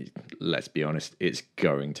 I mean, let's be honest, it's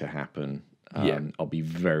going to happen. I'll be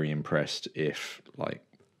very impressed if like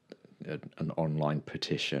an online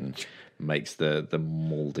petition makes the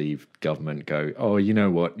Maldives government go, oh, you know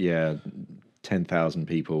what? Yeah, 10,000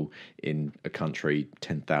 people in a country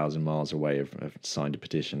 10,000 miles away have signed a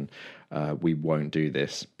petition. We won't do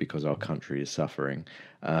this because our country is suffering.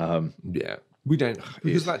 We don't,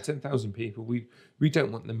 because that 10,000 people, we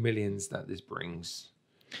don't want the millions that this brings.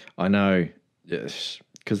 I know, yes,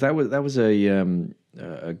 because that was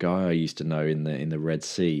a guy I used to know in the Red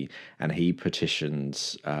Sea, and he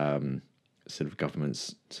petitions sort of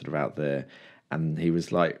governments sort of out there, and he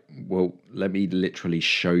was like, well, let me literally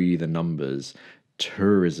show you the numbers.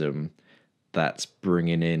 Tourism that's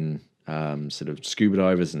bringing in sort of scuba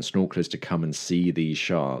divers and snorkelers to come and see these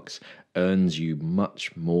sharks earns you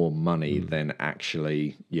much more money than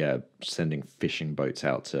actually sending fishing boats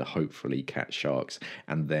out to hopefully catch sharks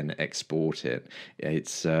and then export it.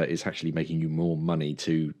 It's actually making you more money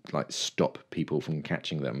to like stop people from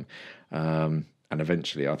catching them, and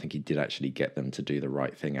eventually I think he did actually get them to do the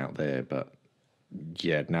right thing out there. But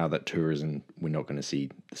yeah, now that tourism, we're not going to see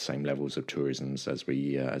the same levels of tourism as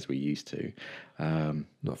we used to.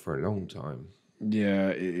 Not for a long time. Yeah,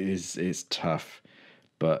 it's tough,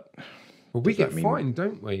 but well, we get fined,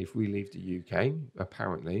 don't we, if we leave the UK?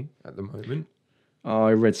 Apparently, at the moment.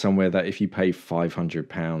 I read somewhere that if you pay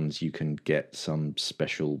 £500, you can get some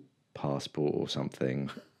special passport or something,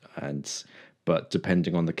 but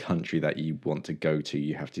depending on the country that you want to go to,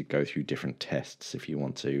 you have to go through different tests if you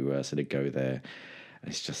want to sort of go there.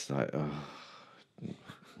 And it's just like,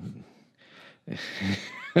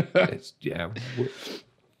 It's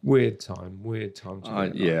weird time.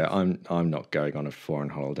 I'm not going on a foreign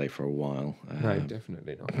holiday for a while. No,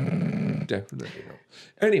 definitely not. Definitely not.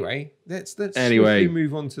 Anyway, let's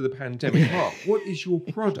move on to the pandemic. Mark, what is your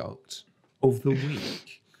product of the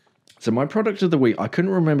week? So my product of the week, I couldn't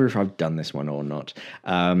remember if I've done this one or not,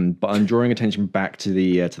 but I'm drawing attention back to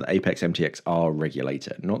the Apex MTX R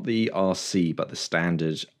regulator, not the RC, but the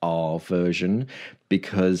standard R version,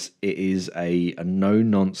 because it is a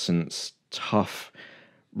no-nonsense, tough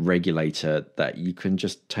regulator that you can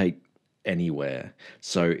just take anywhere.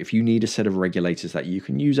 So if you need a set of regulators that you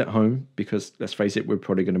can use at home, because let's face it, we're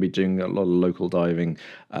probably going to be doing a lot of local diving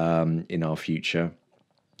in our future.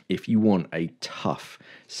 If you want a tough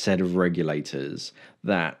set of regulators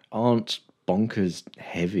that aren't bonkers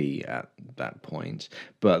heavy at that point,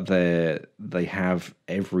 but they have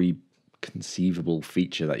every conceivable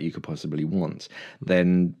feature that you could possibly want,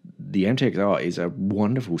 then the MTXR is a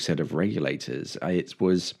wonderful set of regulators. It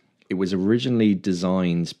was originally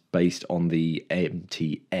designed based on the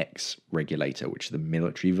MTX regulator, which is the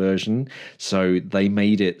military version. So they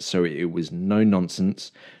made it so it was no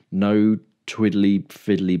nonsense, no twiddly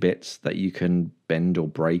fiddly bits that you can bend or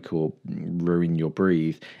break or ruin your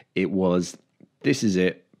breathe. It was, this is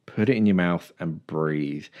it, put it in your mouth and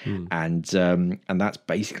breathe. And that's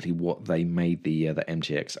basically what they made the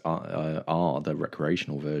MTX R, the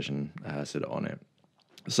recreational version, sort of on it.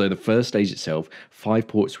 So the first stage itself,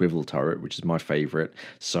 5-port swivel turret, which is my favorite.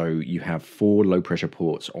 So you have 4 low pressure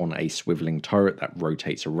ports on a swiveling turret that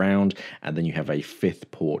rotates around, and then you have a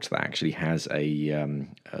 5th port that actually has a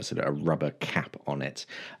sort of a rubber cap on it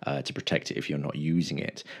to protect it if you're not using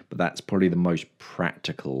it. But that's probably the most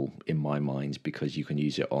practical in my mind, because you can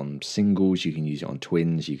use it on singles, you can use it on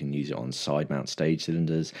twins, you can use it on side mount stage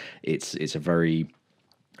cylinders. It's a very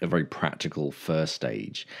practical first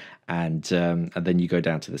stage, and then you go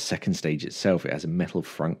down to the second stage itself. It has a metal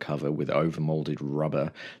front cover with overmolded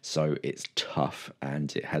rubber, so it's tough,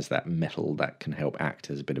 and it has that metal that can help act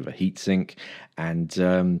as a bit of a heat sink, and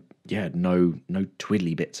no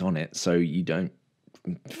twiddly bits on it, so you don't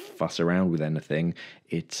fuss around with anything.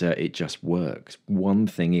 It just works. One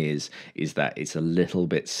thing is that it's a little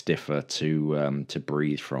bit stiffer to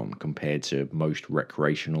breathe from compared to most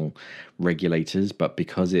recreational regulators, but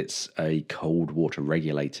because it's a cold water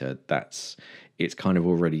regulator, it's kind of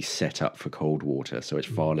already set up for cold water, so it's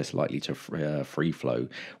far less likely to free flow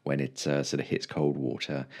when it sort of hits cold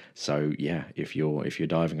water. So yeah, if you're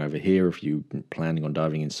diving over here, if you're planning on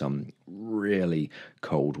diving in some really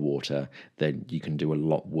cold water, then you can do a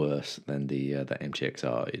lot worse than the MTXR.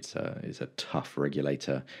 It's a tough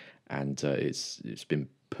regulator, and it's been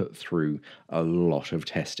put through a lot of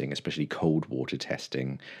testing, especially cold water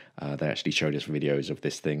testing. They actually showed us videos of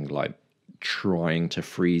this thing like trying to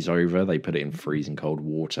freeze over. They put it in freezing cold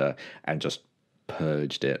water and just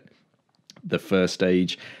purged it. The first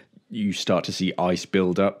stage, you start to see ice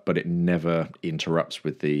build up, but it never interrupts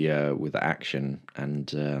with the action and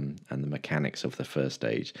the mechanics of the first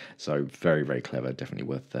stage. So very, very clever. Definitely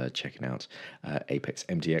worth checking out. Apex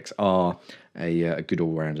MTXR, a good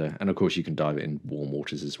all rounder, and of course you can dive it in warm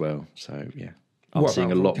waters as well. So yeah, I'm What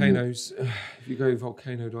seeing a about lot more. volcanoes? If you go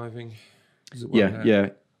volcano diving, does it work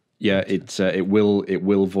there? Yeah, it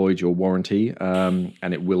will void your warranty,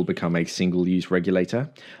 and it will become a single-use regulator,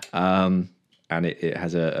 and it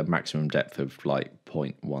has a maximum depth of like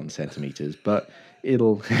 0.1 centimeters, but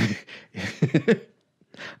it'll.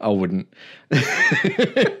 I wouldn't.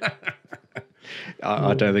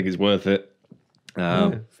 I don't think it's worth it.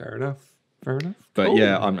 Yeah, fair enough. But Cool.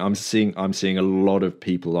 yeah, I'm seeing a lot of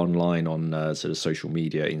people online on sort of social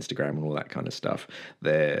media, Instagram, and all that kind of stuff.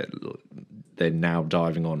 They're now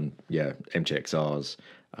diving on MTXRs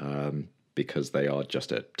because they are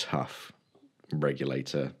just a tough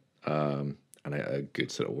regulator and a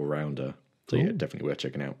good sort of all rounder. So yeah, definitely worth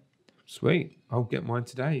checking out. Sweet. I'll get mine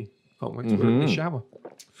today. Can't wait to wear it in the shower.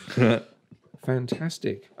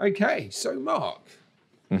 Fantastic. Okay, so Mark,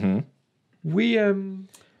 we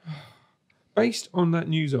based on that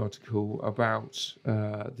news article about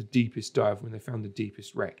the deepest dive, when they found the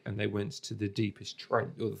deepest wreck and they went to the deepest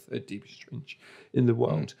trench, or the third deepest trench in the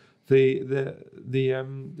world,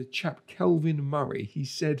 the chap Kelvin Murray, he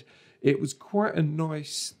said it was quite a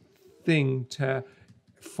nice thing to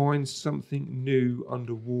find something new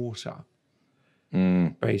underwater.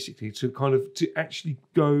 Basically, to actually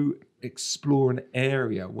go explore an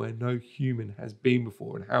area where no human has been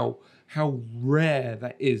before, and how rare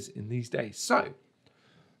that is in these days. So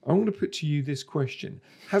I want to put to you this question: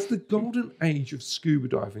 has the golden age of scuba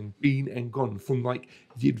diving been and gone from like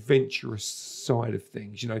the adventurous side of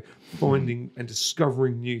things, finding and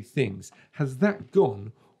discovering new things? Has that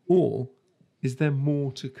gone, or is there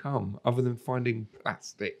more to come other than finding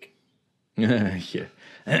plastic? Yeah.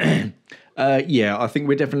 I think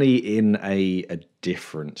we're definitely in a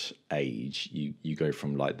different age. You go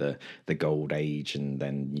from like the gold age, and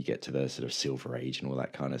then you get to the sort of silver age and all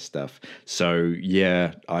that kind of stuff. So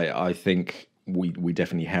yeah, I think we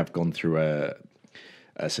definitely have gone through a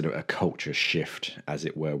sort of a culture shift, as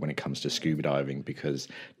it were, when it comes to scuba diving, because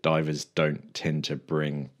divers don't tend to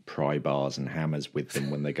bring pry bars and hammers with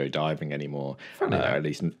them when they go diving anymore. At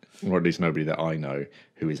least nobody that I know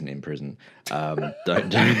who isn't in prison.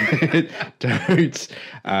 Don't do it.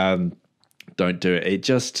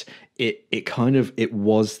 It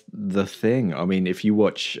was the thing. I mean, if you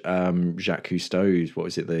watch Jacques Cousteau's, what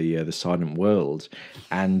was it, the Silent World,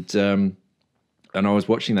 and I was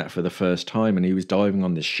watching that for the first time, and he was diving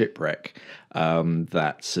on this shipwreck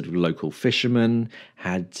that sort of local fishermen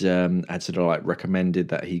had sort of like recommended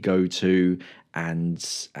that he go to, and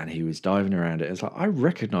he was diving around it. It's like, I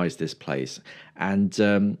recognise this place,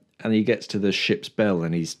 and he gets to the ship's bell,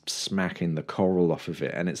 and he's smacking the coral off of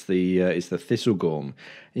it, and it's the thistlegorm. And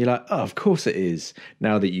you're like, oh, of course it is.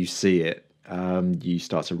 Now that you see it, you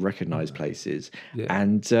start to recognise places,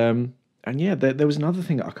 And yeah, there was another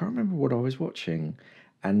thing. I can't remember what I was watching,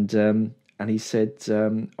 and he said,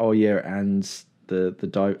 "Oh yeah," and the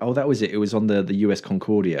dive. Oh, that was it. It was on the US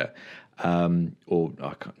Concordia, or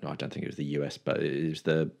I don't think it was the US, but it was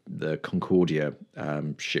the Concordia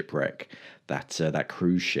shipwreck, that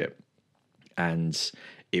cruise ship, and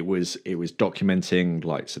it was documenting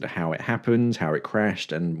like sort of how it happened, how it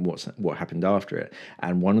crashed, and what happened after it.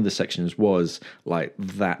 And one of the sections was like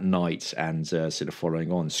that night, and sort of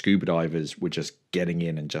following on, scuba divers were just getting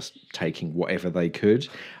in and just taking whatever they could,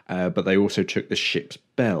 but they also took the ship's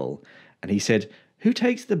bell. And he said, "Who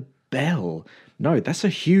takes the bell? No, that's a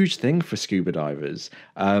huge thing for scuba divers."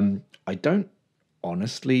 I don't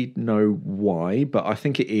honestly know why, but I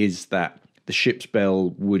think it is that the ship's bell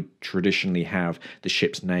would traditionally have the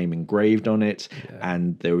ship's name engraved on it,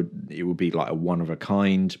 and it would be like a one of a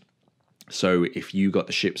kind. So if you got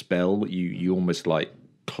the ship's bell, you almost like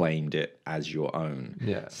claimed it as your own.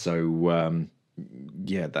 Yeah. So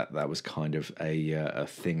that was kind of a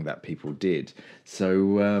thing that people did.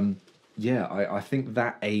 So I think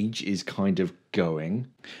that age is kind of going,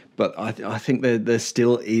 but I think there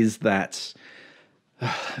still is that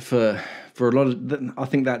for a lot of, I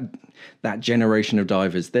think that generation of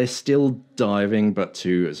divers, they're still diving, but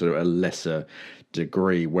to sort of a lesser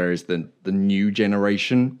degree, whereas the new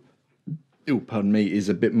generation, is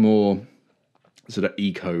a bit more sort of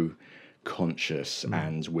eco conscious,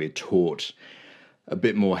 and we're taught a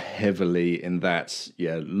bit more heavily in that,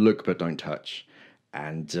 look but don't touch,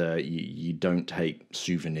 and you don't take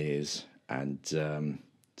souvenirs, and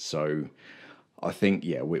so I think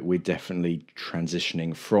we're definitely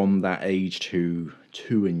transitioning from that age to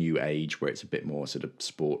a new age where it's a bit more sort of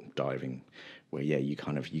sport diving, where you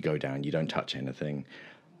go down, you don't touch anything.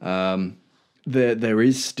 There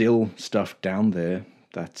is still stuff down there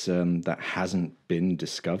that hasn't been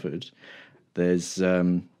discovered. There's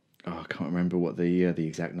I can't remember what the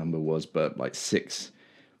exact number was, but like $6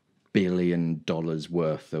 billion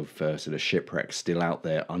worth of sort of shipwrecks still out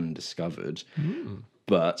there undiscovered.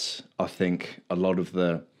 But I think a lot of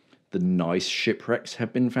the nice shipwrecks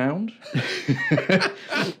have been found.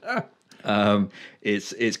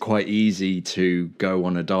 It's quite easy to go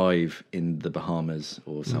on a dive in the Bahamas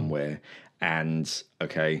or somewhere, and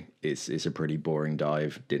it's a pretty boring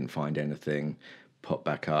dive. Didn't find anything. Pop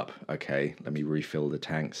back up. Okay, let me refill the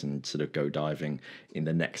tanks and sort of go diving in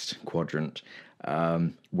the next quadrant.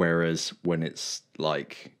 Whereas when it's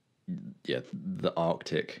like the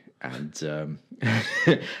Arctic and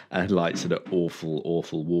and like sort of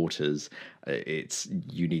awful waters,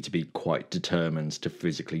 you need to be quite determined to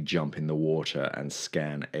physically jump in the water and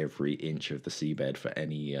scan every inch of the seabed for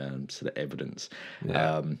any sort of evidence.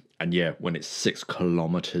 When it's 6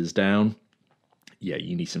 kilometers down,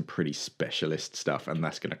 you need some pretty specialist stuff, and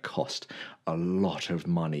that's going to cost a lot of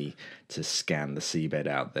money to scan the seabed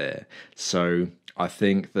out there. So I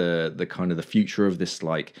think the kind of the future of this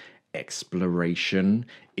like exploration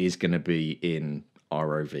is going to be in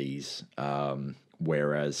ROVs,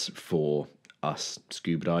 whereas for us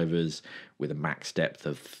scuba divers with a max depth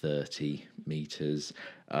of 30 meters,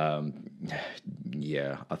 I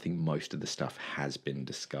think most of the stuff has been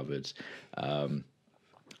discovered.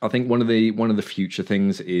 I think one of the future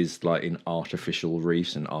things is like in artificial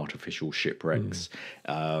reefs and artificial shipwrecks,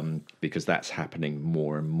 because that's happening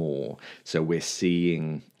more and more. So we're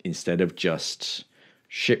seeing, instead of just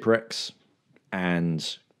shipwrecks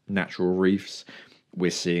and natural reefs,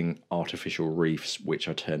 we're seeing artificial reefs which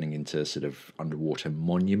are turning into sort of underwater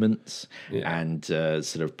monuments and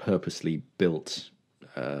sort of purposely built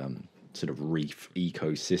sort of reef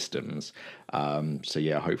ecosystems.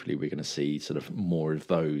 Hopefully we're going to see sort of more of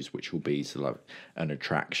those, which will be sort of an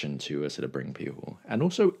attraction to sort of bring people. And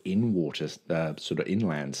also in water, sort of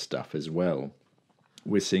inland stuff as well.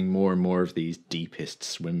 We're seeing more and more of these deepest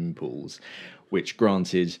swimming pools, which,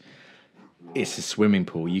 granted, it's a swimming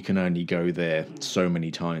pool. You can only go there so many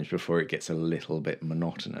times before it gets a little bit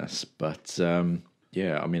monotonous. But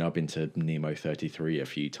I've been to Nemo 33 a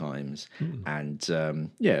few times, and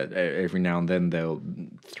every now and then they'll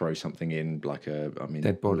throw something in, like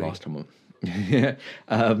dead body. Last time,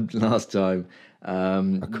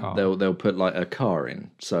 a car. They'll put like a car in.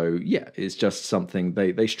 So it's just something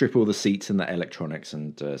they strip all the seats and the electronics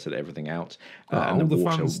and sort of everything out, and all the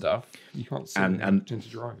water, fun stuff you can't see and tend to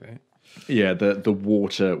drive it. Yeah, the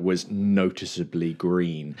water was noticeably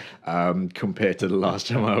green compared to the last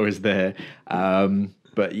time I was there.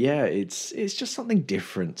 But it's just something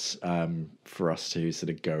different for us to sort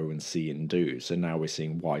of go and see and do. So now we're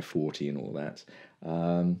seeing Y40 and all that.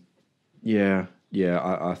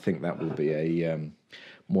 I think that will be a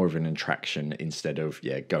more of an attraction instead of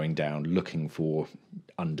going down looking for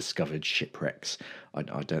undiscovered shipwrecks. I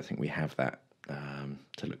don't think we have that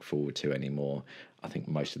to look forward to anymore. I think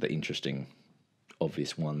most of the interesting,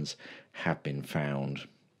 obvious ones have been found.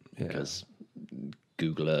 because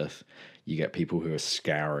Google Earth, you get people who are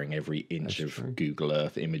scouring every inch of Google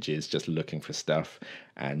Earth images just looking for stuff,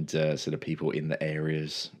 and sort of people in the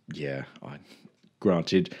areas.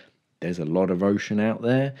 Granted, there's a lot of ocean out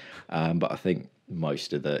there, but I think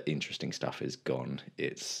most of the interesting stuff is gone.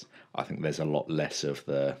 I think there's a lot less of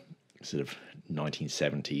the sort of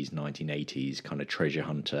 1970s, 1980s kind of treasure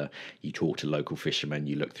hunter. You talk to local fishermen,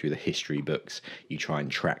 you look through the history books, you try and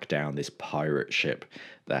track down this pirate ship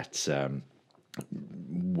that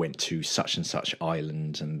went to such and such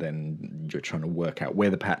island, and then you're trying to work out where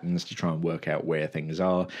the patterns, to try and work out where things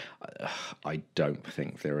are. I don't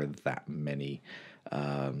think there are that many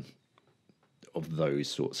of those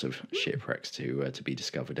sorts of shipwrecks to be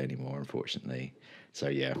discovered anymore, unfortunately. So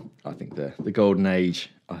yeah, I think the golden age,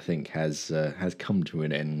 I think, has come to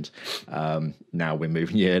an end. Now we're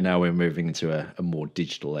moving into a more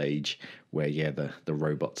digital age where the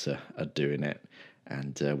robots are doing it,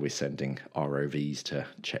 and we're sending ROVs to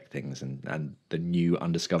check things, and the new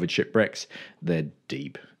undiscovered shipwrecks, they're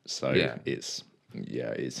deep. So it's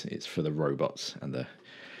for the robots and the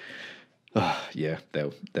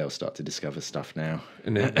they'll start to discover stuff now,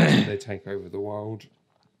 and then they take over the world.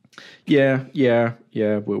 Yeah.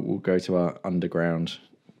 We'll go to our underground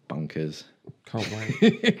bunkers. Can't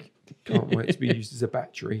wait. Can't wait to be used as a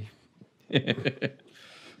battery.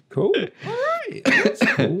 Cool. All right, that's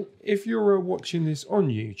cool. If you're watching this on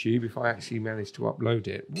YouTube, if I actually manage to upload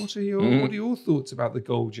it, what are your thoughts about the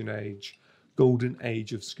golden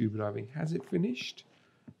age of scuba diving? Has it finished,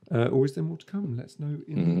 or is there more to come? Let us know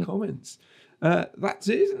in the comments. That's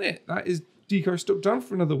it, isn't it? That is Deco Stop done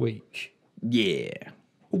for another week. Yeah.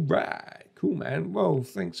 All right, cool, man. Well,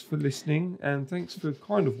 thanks for listening, and thanks for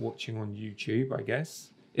kind of watching on YouTube, I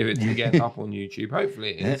guess. If it's again up on YouTube,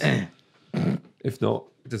 hopefully it is. If not,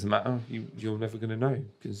 it doesn't matter. You're never going to know,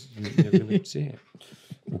 because you're never going to see it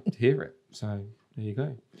or hear it. So there you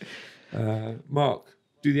go. Mark,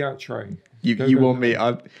 do the outro. You want me?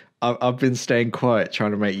 I've been staying quiet,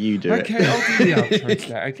 trying to make you do it. Okay, I'll do the outro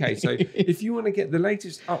today. Okay, so if you want to get the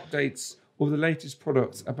latest updates or the latest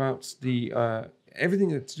products about the everything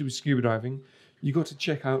that's to do with scuba diving, you got to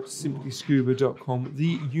check out simplyscuba.com.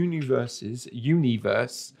 The universe is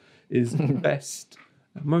the best,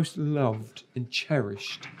 most loved and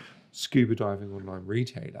cherished scuba diving online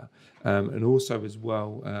retailer, and also as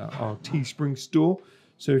well our Teespring store.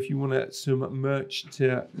 So if you want some merch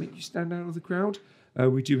to make you stand out of the crowd,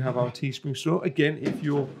 we do have our Teespring store. Again, if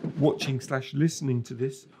you're watching / listening to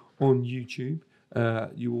this on YouTube,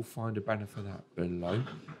 you will find a banner for that below.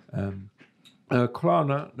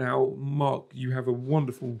 Klarna. Now, Mark, you have a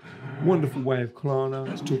wonderful way of Klarna.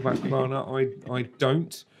 Let's talk about Klarna. I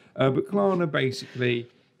don't. But Klarna basically,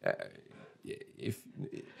 if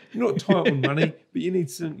you're not tight on money, but you need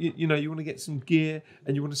some, you want to get some gear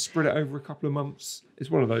and you want to spread it over a couple of months. It's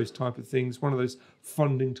one of those type of things, one of those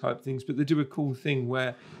funding type things. But they do a cool thing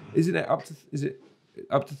where, is it up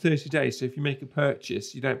to 30 days? So if you make a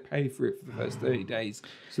purchase, you don't pay for it for the first 30 days.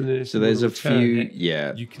 So there's a few,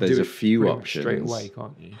 there's a few options straight away,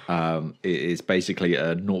 can't you? It is basically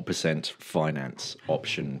a 0% finance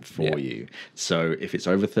option for you. So if it's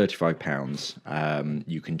over £35,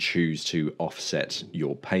 you can choose to offset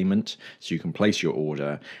your payment. So you can place your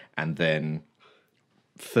order, and then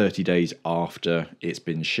 30 days after it's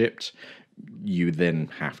been shipped, you then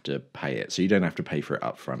have to pay it. So you don't have to pay for it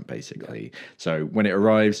up front, basically. So when it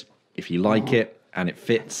arrives, if you like it and it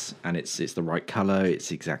fits and it's the right color,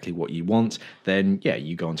 it's exactly what you want, then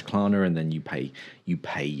you go onto Klarna and then you pay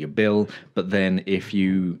your bill. But then if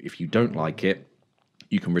you don't like it,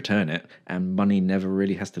 you can return it, and money never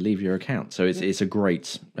really has to leave your account. So it's a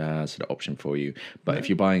great sort of option for you. But if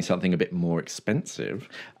you're buying something a bit more expensive,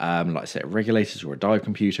 like a set of regulators or a dive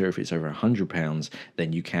computer, if it's over £100,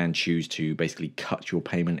 then you can choose to basically cut your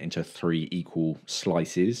payment into 3 equal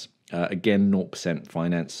slices. Again, 0%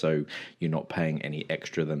 finance, so you're not paying any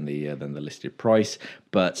extra than the listed price.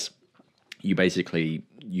 But you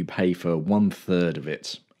pay for 1/3 of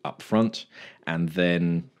it up front, and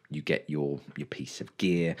then you get your piece of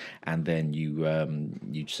gear, and then you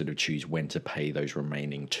sort of choose when to pay those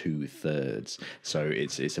remaining 2/3. So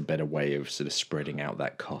it's a better way of sort of spreading out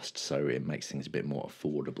that cost, so it makes things a bit more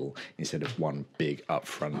affordable instead of one big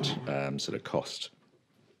upfront sort of cost.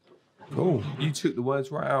 Cool. You took the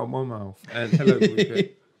words right out of my mouth. And hello,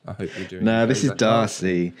 Rupert. I hope you're doing. No, this is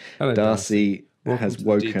Darcy. Hello, Darcy has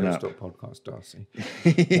woken Deco up. Stop Podcast, Darcy.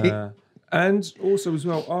 And also as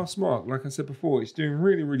well, Ask Mark, like I said before, it's doing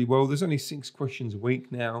really, really well. There's only 6 questions a week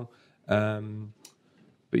now.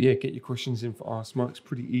 But yeah, get your questions in for Ask Mark. It's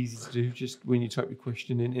pretty easy to do. Just when you type your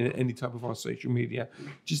question in any type of our social media,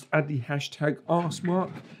 just add the hashtag Ask Mark,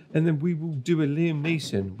 and then we will do a Liam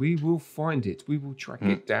Neeson. We will find it. We will track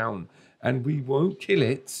it down, and we won't kill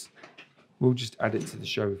it. We'll just add it to the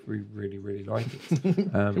show if we really, really like it.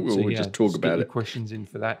 We'll just talk about it. Questions in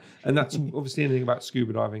for that, and that's obviously anything about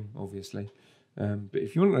scuba diving, obviously. But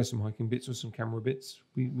if you want to know some hiking bits or some camera bits,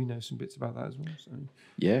 we know some bits about that as well. So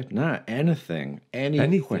anything,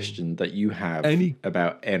 any question that you have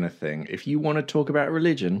about anything. If you want to talk about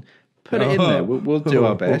religion, put it in there. We'll do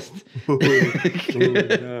our best.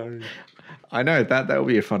 No. I know that will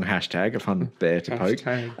be a fun hashtag, a fun bear to poke.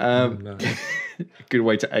 No. Good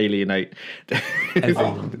way to alienate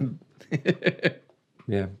everyone.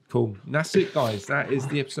 Yeah, cool. And that's it, guys. That is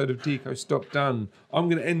the episode of Deco Stop done. I'm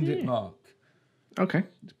going to end it, Mark. Okay.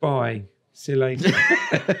 Bye. See you later.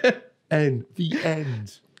 End. The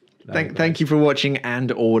end. Thank you for watching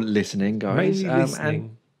and or listening, guys. Mainly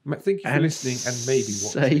listening. Thank you for listening and maybe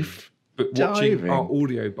watching. But watching diving. our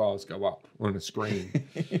audio bars go up on a screen.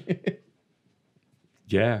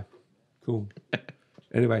 Yeah. Cool.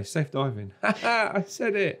 Anyway, safe diving. I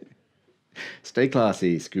said it. Stay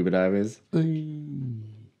classy, scuba divers. There you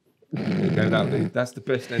go, that's the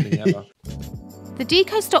best ending ever. The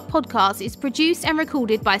Deco Stop Podcast is produced and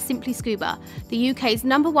recorded by Simply Scuba, the UK's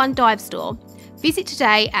 #1 dive store. Visit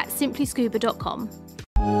today at simplyscuba.com.